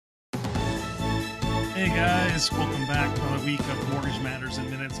Hey guys, welcome back to another week of Mortgage Matters in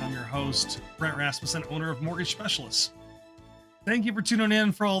Minutes. I'm your host, Brent Rasmussen, owner of Mortgage Specialists. Thank you for tuning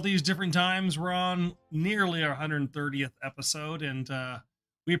in for all these different times. We're on nearly our 130th episode, and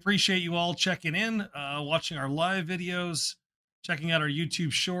we appreciate you all checking in, watching our live videos, checking out our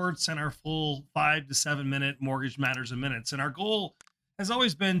YouTube shorts, and our full 5 to 7 minute Mortgage Matters in Minutes. And our goal has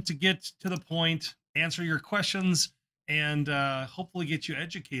always been to get to the point, answer your questions, and hopefully get you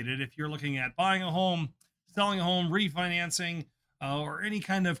educated if you're looking at buying a home, selling a home, refinancing, or any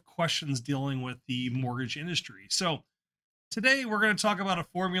kind of questions dealing with the mortgage industry. So today we're going to talk about a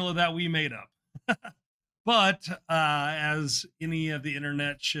formula that we made up. But as any of the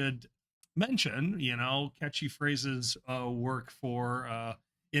internet should mention, catchy phrases work for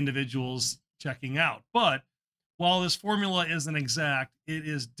individuals checking out. But while this formula isn't exact, it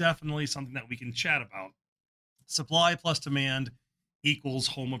is definitely something that we can chat about. Supply plus demand equals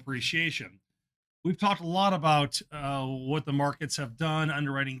home appreciation. We've talked a lot about what the markets have done,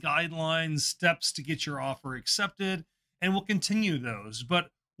 underwriting guidelines, steps to get your offer accepted, and we'll continue those. But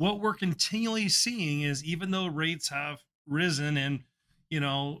what we're continually seeing is even though rates have risen and,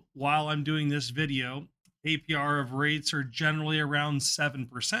 while I'm doing this video, APR of rates are generally around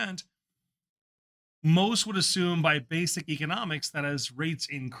 7%, most would assume by basic economics that as rates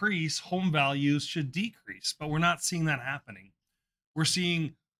increase, home values should decrease, but we're not seeing that happening. We're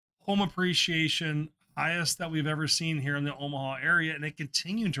seeing home appreciation highest that we've ever seen here in the Omaha area, and it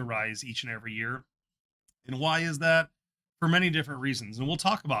continued to rise each and every year. And why is that? For many different reasons. And we'll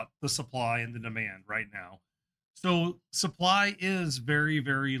talk about the supply and the demand right now. So supply is very,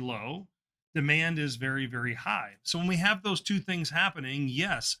 very low. Demand is very, very high. So when we have those two things happening,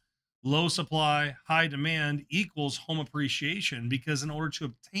 yes, low supply, high demand equals home appreciation, because in order to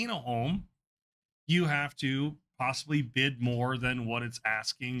obtain a home, you have to possibly bid more than what it's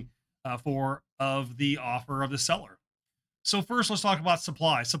asking for of the offer of the seller. So first, let's talk about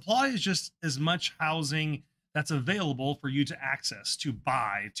supply. Supply is just as much housing that's available for you to access, to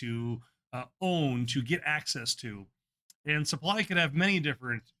buy, to own, to get access to. And supply could have many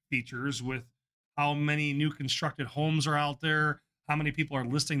different features with how many new constructed homes are out there, how many people are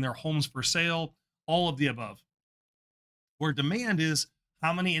listing their homes for sale, all of the above. Where demand is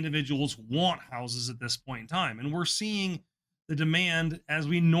how many individuals want houses at this point in time. And we're seeing the demand, as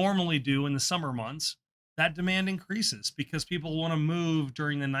we normally do in the summer months, that demand increases because people want to move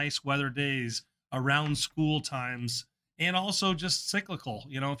during the nice weather days, around school times, and also just cyclical.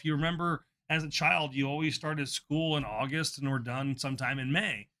 If you remember as a child, you always started school in August and were done sometime in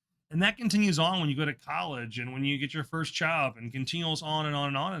May. And that continues on when you go to college and when you get your first job, and continues on and on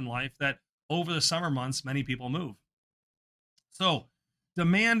and on in life, that over the summer months, many people move. So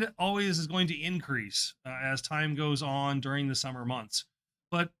demand always is going to increase as time goes on during the summer months.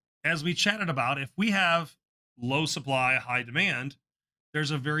 But as we chatted about, if we have low supply, high demand,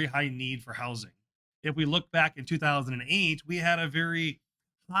 there's a very high need for housing. If we look back in 2008, we had a very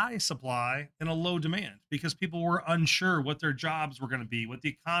high supply and a low demand because people were unsure what their jobs were going to be, what the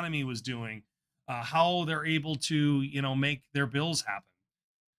economy was doing, how they're able to, make their bills happen.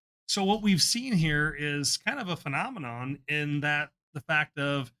 So what we've seen here is kind of a phenomenon in that the fact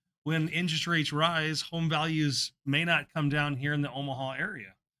of when interest rates rise, home values may not come down here in the Omaha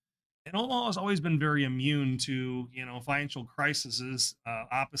area. And Omaha has always been very immune to, financial crises,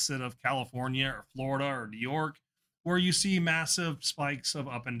 opposite of California or Florida or New York, where you see massive spikes of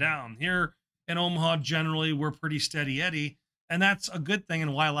up and down. Here in Omaha, generally, we're pretty steady Eddie, and that's a good thing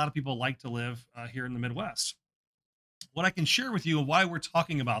and why a lot of people like to live here in the Midwest. What I can share with you and why we're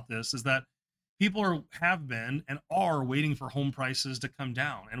talking about this is that people have been and are waiting for home prices to come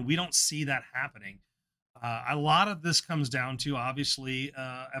down, and we don't see that happening. A lot of this comes down to, obviously,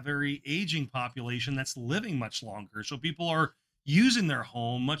 a very aging population that's living much longer. So people are using their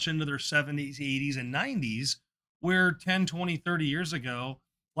home much into their 70s, 80s, and 90s, where 10, 20, 30 years ago,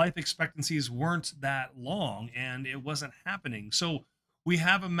 life expectancies weren't that long and it wasn't happening. So we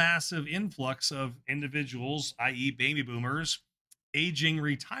have a massive influx of individuals, i.e. baby boomers, aging,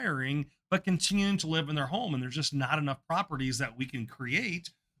 retiring, but continuing to live in their home. And there's just not enough properties that we can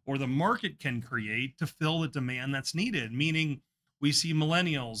create or the market can create to fill the demand that's needed. Meaning we see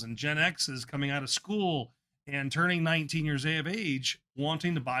millennials and Gen X's coming out of school and turning 19 years of age,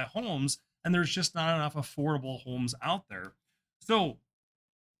 wanting to buy homes, and there's just not enough affordable homes out there. So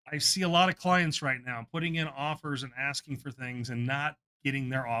I see a lot of clients right now putting in offers and asking for things and not getting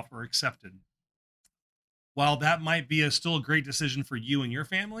their offer accepted. While that might be still a great decision for you and your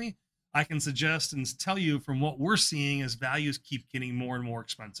family, I can suggest and tell you from what we're seeing is values keep getting more and more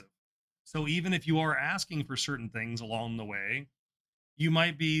expensive. So even if you are asking for certain things along the way, you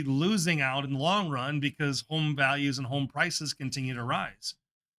might be losing out in the long run because home values and home prices continue to rise.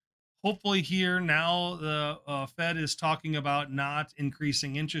 Hopefully, here now the Fed is talking about not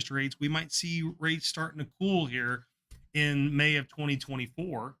increasing interest rates. We might see rates starting to cool here in May of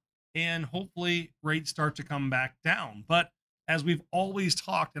 2024, and hopefully rates start to come back down. But as we've always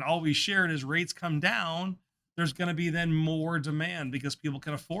talked and always shared, as rates come down, there's going to be then more demand because people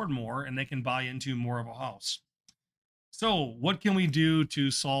can afford more and they can buy into more of a house. So, what can we do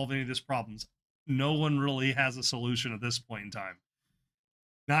to solve any of these problems? No one really has a solution at this point in time.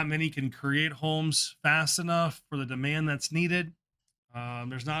 Not many can create homes fast enough for the demand that's needed.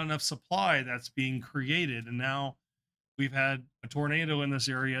 There's not enough supply that's being created. And now we've had a tornado in this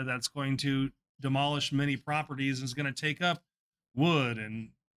area that's going to demolish many properties and is going to take up wood and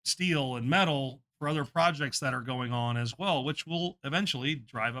steel and metal for other projects that are going on as well, which will eventually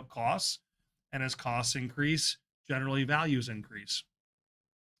drive up costs. And as costs increase, generally values increase.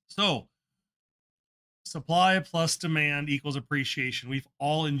 So, supply plus demand equals appreciation. We've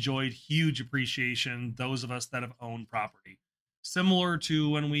all enjoyed huge appreciation, those of us that have owned property. Similar to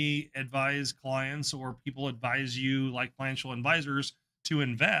when we advise clients or people advise you, like financial advisors, to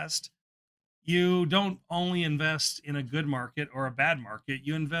invest, you don't only invest in a good market or a bad market,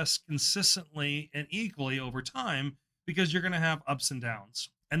 you invest consistently and equally over time because you're going to have ups and downs.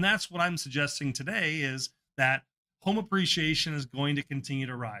 And that's what I'm suggesting today, is that home appreciation is going to continue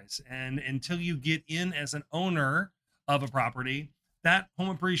to rise. And until you get in as an owner of a property, that home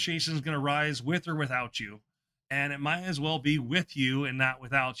appreciation is going to rise with or without you. And it might as well be with you and not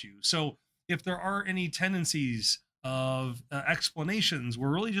without you. So if there are any tendencies of explanations, we're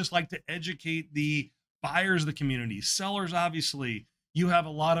really just like to educate the buyers of the community. Sellers, obviously, you have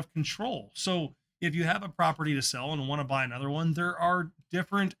a lot of control. So if you have a property to sell and want to buy another one, there are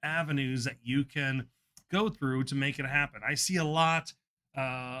different avenues that you can go through to make it happen. I see a lot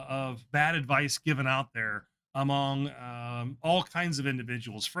of bad advice given out there among all kinds of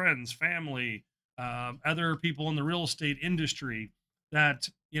individuals, friends, family, other people in the real estate industry that,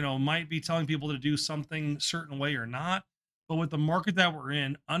 might be telling people to do something certain way or not. But with the market that we're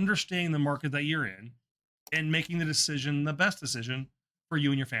in, understanding the market that you're in and making the decision, the best decision for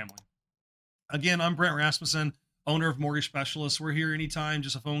you and your family. Again, I'm Brent Rasmussen, owner of Mortgage Specialists. We're here anytime,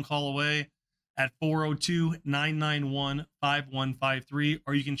 just a phone call away at 402-991-5153,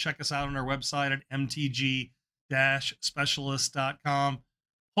 or you can check us out on our website at mtg-specialist.com.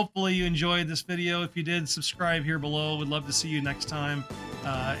 Hopefully you enjoyed this video. If you did, subscribe here below. Would love to see you next time,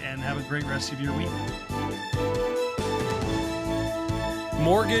 and have a great rest of your week.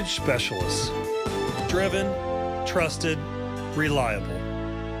 Mortgage Specialists. Driven, trusted, reliable.